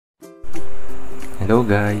Hello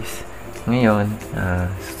guys! Ngayon,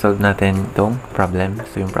 solve natin itong problem.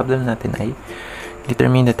 So yung problem natin ay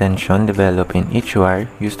determine the tension developed in each wire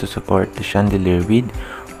used to support the chandelier with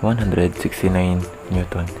 169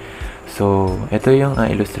 Newton. So ito yung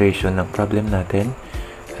illustration ng problem natin.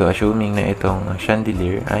 So assuming na itong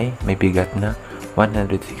chandelier ay may bigat na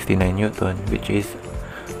 169 Newton, which is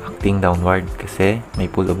acting downward kasi may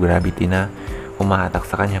pull of gravity na humahatak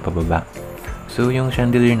sa kanya pababa. So, yung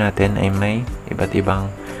chandelier natin ay may iba't ibang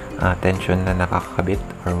tension na nakakabit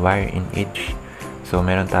or wire in each. So,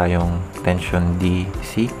 meron tayong tension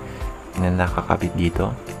DC na nakakabit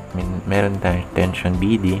dito. Meron tayong tension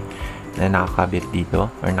BD na nakakabit dito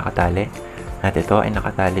or nakatali. At ito ay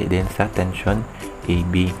nakatali din sa tension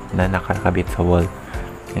AB na nakakabit sa wall.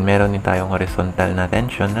 And meron din tayong horizontal na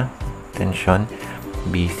tension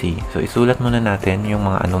BC. So, isulat muna natin yung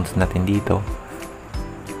mga unknowns natin dito.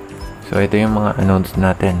 So, ito yung mga unknowns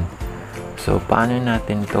natin. So, paano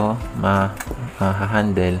natin to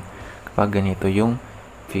ma-handle kapag ganito yung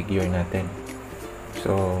figure natin?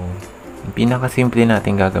 So, yung pinakasimple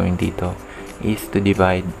natin gagawin dito is to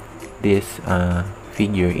divide this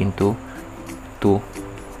figure into 2,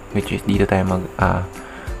 which is dito tayo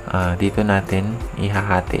dito natin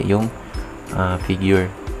ihahati yung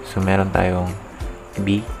figure. So, meron tayong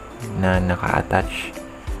B na naka-attach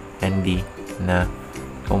and D na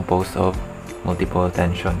composed of multiple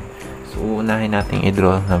tension. So, uunahin natin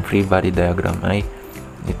i-draw ng free body diagram ay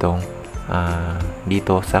itong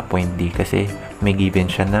dito sa point D kasi may given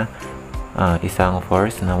siya na isang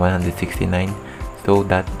force na 169 so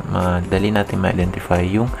that madali natin ma-identify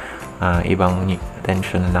yung ibang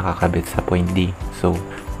tension na nakakabit sa point D. So,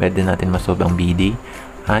 pwede natin masolve ang BD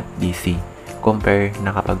at DC. Compare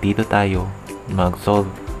na kapag dito tayo mag-solve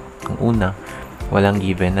ang una, walang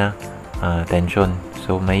given na tension.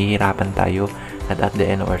 So, mahihirapan tayo at the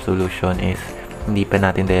end of our solution is hindi pa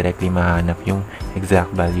natin directly mahanap yung exact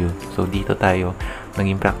value. So, dito tayo,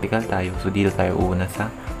 maging practical tayo. So, dito tayo uuna sa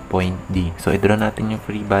point D. So, i-draw natin yung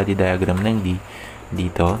free body diagram ng D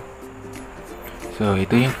dito. So,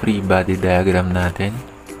 ito yung free body diagram natin.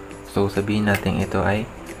 So, sabihin natin ito ay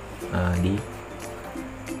D.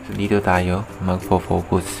 So, dito tayo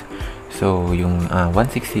magfo-focus. So, yung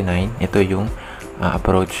 169, ito yung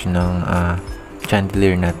approach ng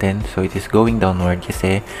chandelier natin. So, it is going downward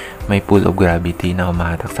kasi may pull of gravity na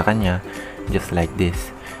humahatak sa kanya just like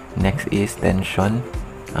this. Next is tension.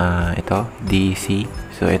 Ito, DC.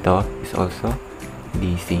 So, ito is also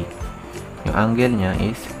DC. Yung angle niya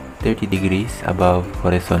is 30 degrees above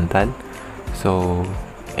horizontal. So,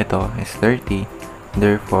 ito is 30.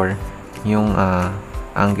 Therefore, yung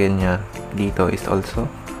angle niya dito is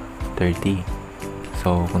also 30.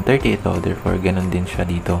 So, kung 30 ito, therefore, ganun din siya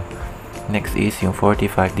dito. Next is yung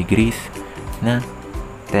 45 degrees na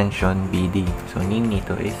tension BD. So, name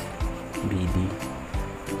nito is BD.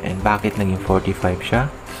 And bakit naging 45 siya?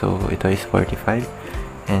 So, ito is 45.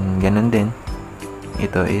 And ganun din.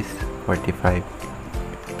 Ito is 45.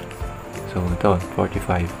 So, ito,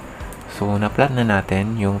 45. So, na-plot na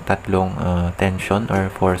natin yung tatlong tension or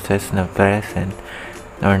forces na present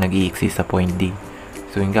or nag-i-exist sa point D.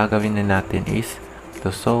 So, yung gagawin na natin is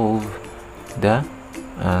to solve the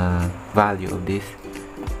value of this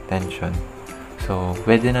tension. So,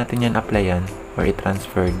 pwede natin yan applyan or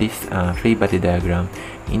i-transfer this free body diagram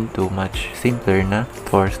into much simpler na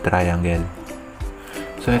force triangle.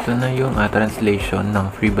 So, ito na yung translation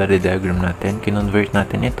ng free body diagram natin. Kinonvert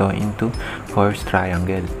natin ito into force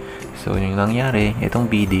triangle. So, yung nangyari, itong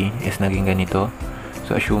BD is naging ganito.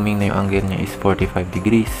 So, assuming na yung angle niya is 45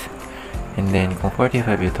 degrees. And then, kung 45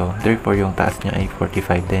 ito, therefore yung taas niya ay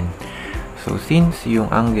 45 din. So, since yung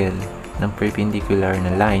angle ng perpendicular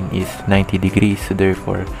na line is 90 degrees, so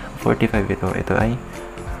therefore, 45 ito ay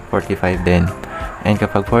 45 din. And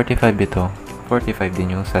kapag 45 ito, 45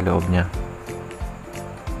 din yung sa loob niya.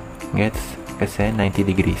 Gets? Kasi 90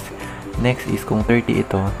 degrees. Next is kung 30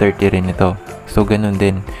 ito, 30 rin ito. So, ganun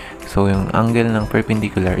din. So, yung angle ng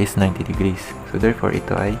perpendicular is 90 degrees. So, therefore,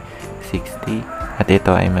 ito ay 60 at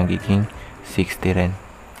ito ay magiging 60 rin.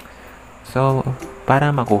 So,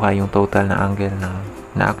 para makuha yung total na angle na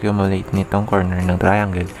na-accumulate nitong corner ng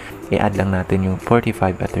triangle, i-add lang natin yung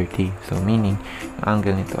 45 at 30. So, meaning, yung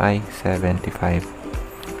angle nito ay 75.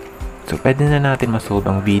 So, pwede na natin masolve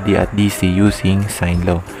ang BD at DC using sine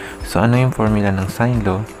law. So, ano yung formula ng sine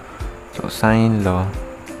law? So, sine law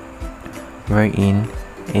wherein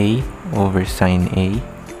A over sine A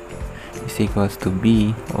is equals to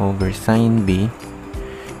B over sine B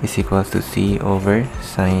is equals to C over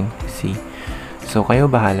sine C. So,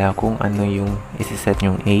 kayo bahala kung ano yung isi-set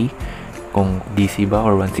yung A, kung DC ba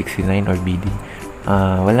or 169 or BD.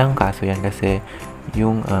 Walang kaso yan kasi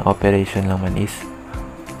yung operation lang man is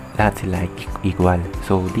lahat sila equal.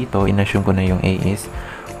 So, dito, inassume ko na yung A is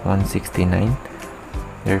 169.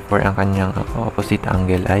 Therefore, ang kanyang opposite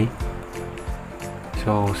angle ay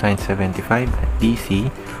sin 75 at DC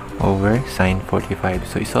over sin 45.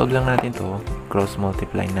 So, isolve lang natin to. Cross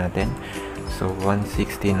multiply natin. So,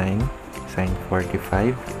 169 sin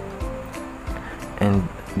 45 and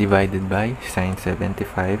divided by sin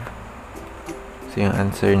 75. So, yung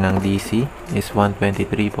answer ng DC is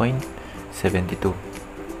 123.72.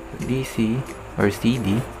 DC or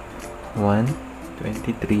CD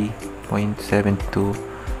 123.72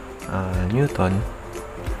 Newton.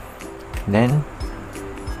 Then,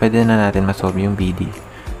 pwede na natin masolve yung BD.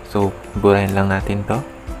 So, burahin lang natin to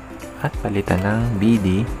at palitan ng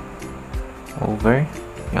BD over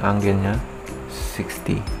yung angle niya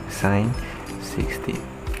 60 sin 60.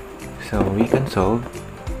 So, we can solve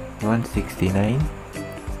 169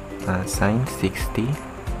 sin 60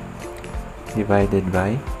 divided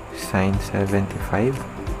by sin 75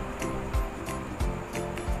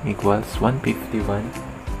 equals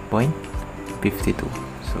 151.52.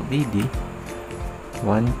 So, BD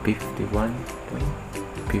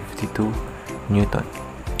 151.52 Newton.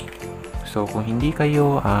 So, kung hindi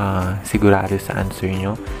kayo sigurado sa answer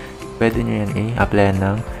nyo, pwede nyo yan i-apply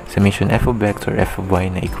ng summation f of x or f of y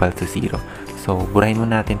na equal to 0. So, burahin mo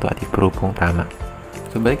natin to at i-prove kung tama.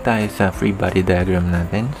 So, balik tayo sa free body diagram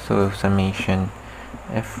natin. So, summation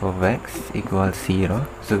f of x equals 0.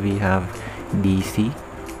 So, we have DC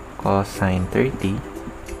cosine 30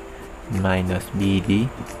 minus BD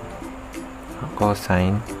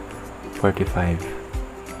cosine 45.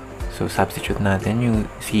 So, substitute natin. Yung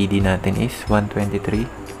CD natin is 123.72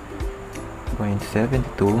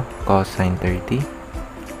 cosine 30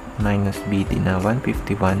 minus BD na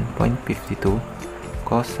 151.52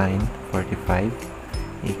 cosine 45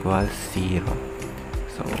 equals 0.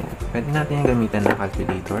 So, pwede natin yung gamitan ng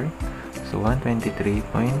calculator. So, 123.72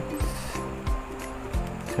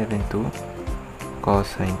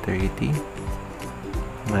 cosine 30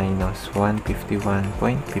 minus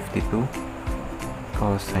 151.52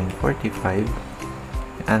 cosine 45.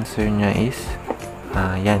 Answer niya is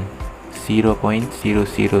yan, 0.0003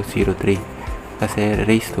 kasi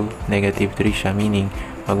raised to negative 3 siya, meaning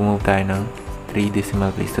mag-move tayo ng 3 decimal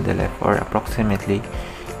place to the left, or approximately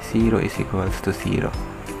 0 is equals to 0,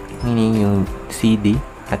 meaning yung CD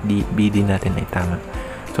at BD natin ay tama.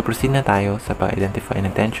 So, proceed na tayo sa pag-identify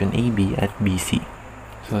ng tension AB at BC.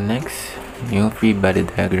 So, next, yung free body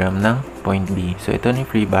diagram ng point B. So, ito yung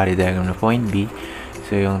free body diagram ng point B.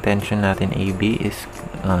 So, yung tension natin AB is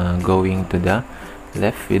going to the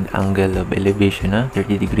left with angle of elevation na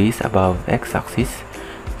 30 degrees above x-axis.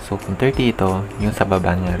 So, kung 30 ito, yung sa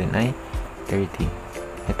baba niya rin ay 30.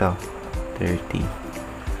 Ito, 30.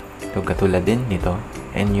 So, katulad din nito.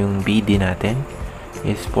 And yung BD natin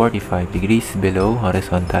is 45 degrees below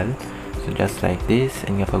horizontal. So, just like this.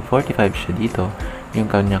 And kapag 45 siya dito, yung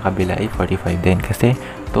kanyang kabila ay 45 din. Kasi,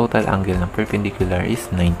 total angle ng perpendicular is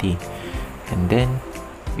 90. And then,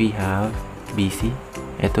 we have BC.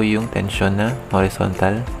 Ito yung tension na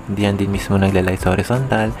horizontal. Diyan din mismo naglalay sa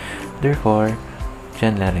horizontal. Therefore,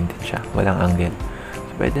 dyan lang rin din siya. Walang angle.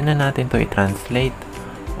 So, pwede na natin to i-translate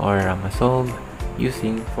or ma-solve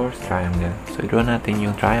using force triangle. So, draw natin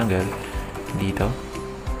yung triangle dito.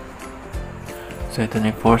 So, ito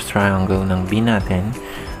na yung force triangle ng B natin.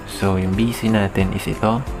 So, yung BC natin is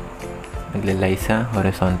ito. Naglalay sa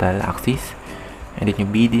horizontal axis. And then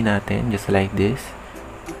yung BD natin, just like this,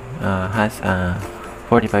 has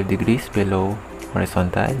 45 degrees below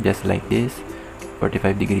horizontal, just like this.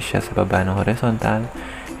 45 degrees siya sa baba ng horizontal.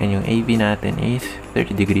 And yung AB natin is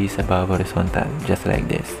 30 degrees above horizontal, just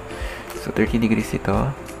like this. So, 30 degrees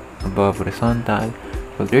ito above horizontal.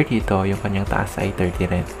 So, 30 ito, yung kanyang taas ay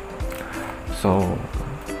 30 rin. So,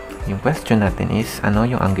 yung question natin is, ano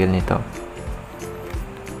yung angle nito?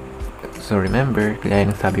 So, remember, kaya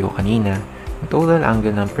yung sabi ko kanina, yung total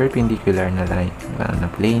angle ng perpendicular na line, na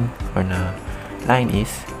plane, or na line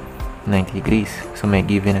is 90 degrees. So, may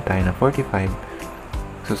given na tayo na 45.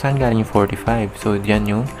 So, saan galing yung 45? So, diyan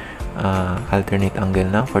yung alternate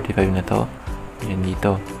angle ng 45 na to. Yan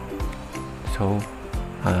dito. So,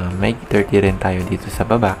 may 30 rin tayo dito sa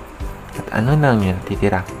baba. At ano lang yun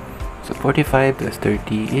titira? So, 45 plus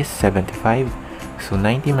 30 is 75. So,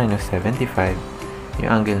 90 minus 75, yung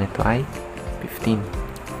angle nito ay 15.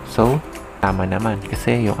 So, tama naman.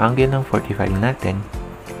 Kasi yung angle ng 45 natin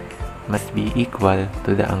must be equal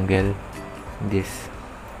to the angle this.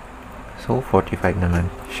 So, 45 naman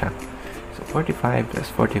siya. So, 45 plus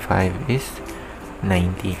 45 is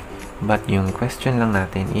 90. But yung question lang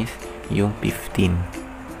natin is yung 15.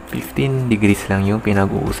 15 degrees lang yung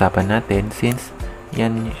pinag-uusapan natin since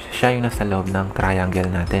yan siya yung nasa loob ng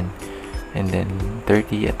triangle natin. And then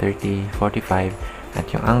 30 at 30, 45. At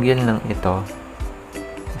yung angle ng ito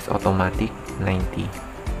is automatic 90.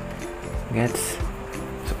 Gets?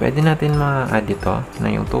 So, pwede natin ma-add ito na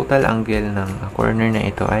yung total angle ng corner na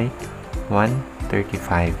ito ay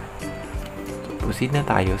 135. So, proceed na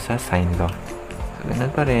tayo sa sine law. So,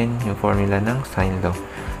 ganun pa rin yung formula ng sine law.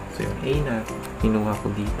 So, yung A na kinuha ko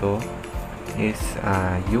dito is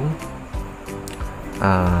yung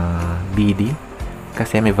BD.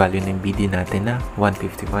 Kasi may value ng BD natin na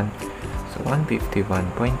 151. So,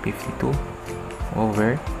 151.52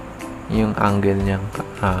 over yung angle niyang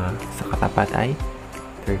sa katapat ay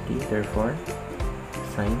 30. Therefore,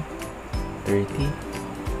 sine 30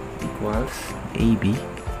 equals AB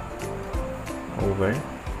over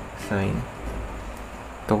sine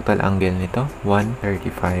total angle nito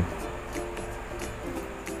 135.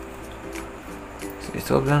 So,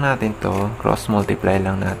 isolve lang natin to, cross multiply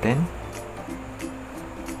lang natin.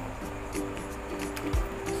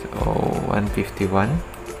 So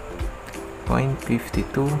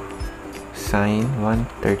 151.52 sine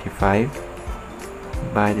 135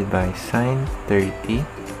 divided by sine 30.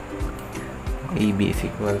 AB is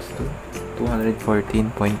equals to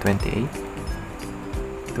 214.28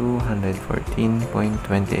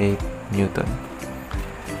 Newton.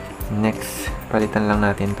 Next, palitan lang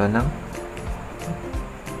natin to ng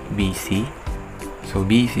BC. So,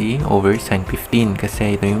 BC over sine 15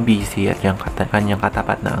 kasi ito yung BC at yung kanyang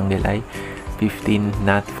katapat na angle ay 15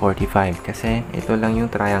 not 45 kasi ito lang yung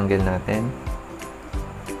triangle natin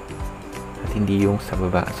at hindi yung sa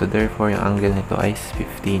baba. So, therefore, yung angle nito ay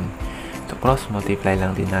 15. So, cross multiply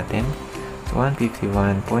lang din natin. So,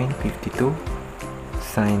 151.52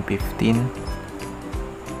 sine 15.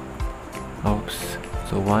 Oops.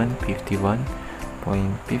 So,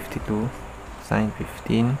 151.52 sine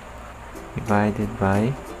 15 divided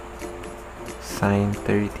by sine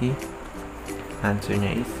 30. Answer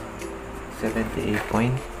niya is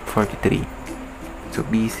 78.43. So,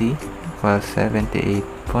 BC equals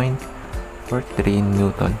 78.43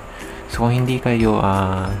 Newton. So, kung hindi kayo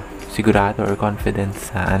sigurado or confident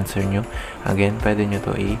sa answer nyo, again, pwede nyo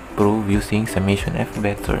to i-prove using summation f of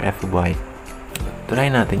x or f of y. Try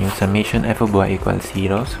natin yung summation f of y equals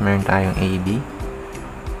 0. So, meron tayong AB,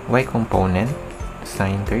 y component,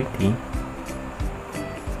 sine 30,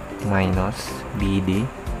 minus BD,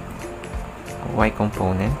 y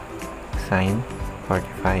component, sine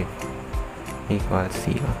 45, equals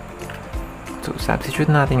 0. So, substitute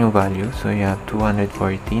natin yung value. So, you have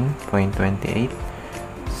 214.28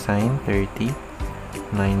 sine 30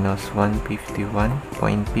 minus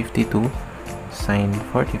 151.52 sine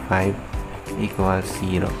 45 equals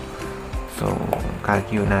 0. So,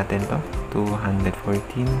 calculate natin to.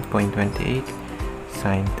 214.28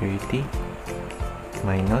 sine 30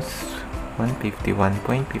 minus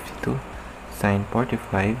 151.52 sine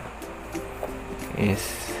 45 is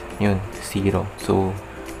yun, 0. So,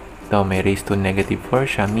 ito may raised to negative 4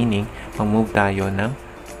 siya, meaning mag-move tayo ng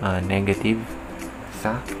negative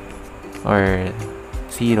sa or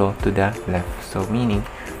 0 to the left. So, meaning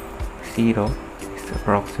 0 is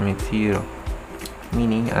approximate 0.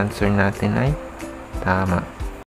 Meaning, answer natin ay tama.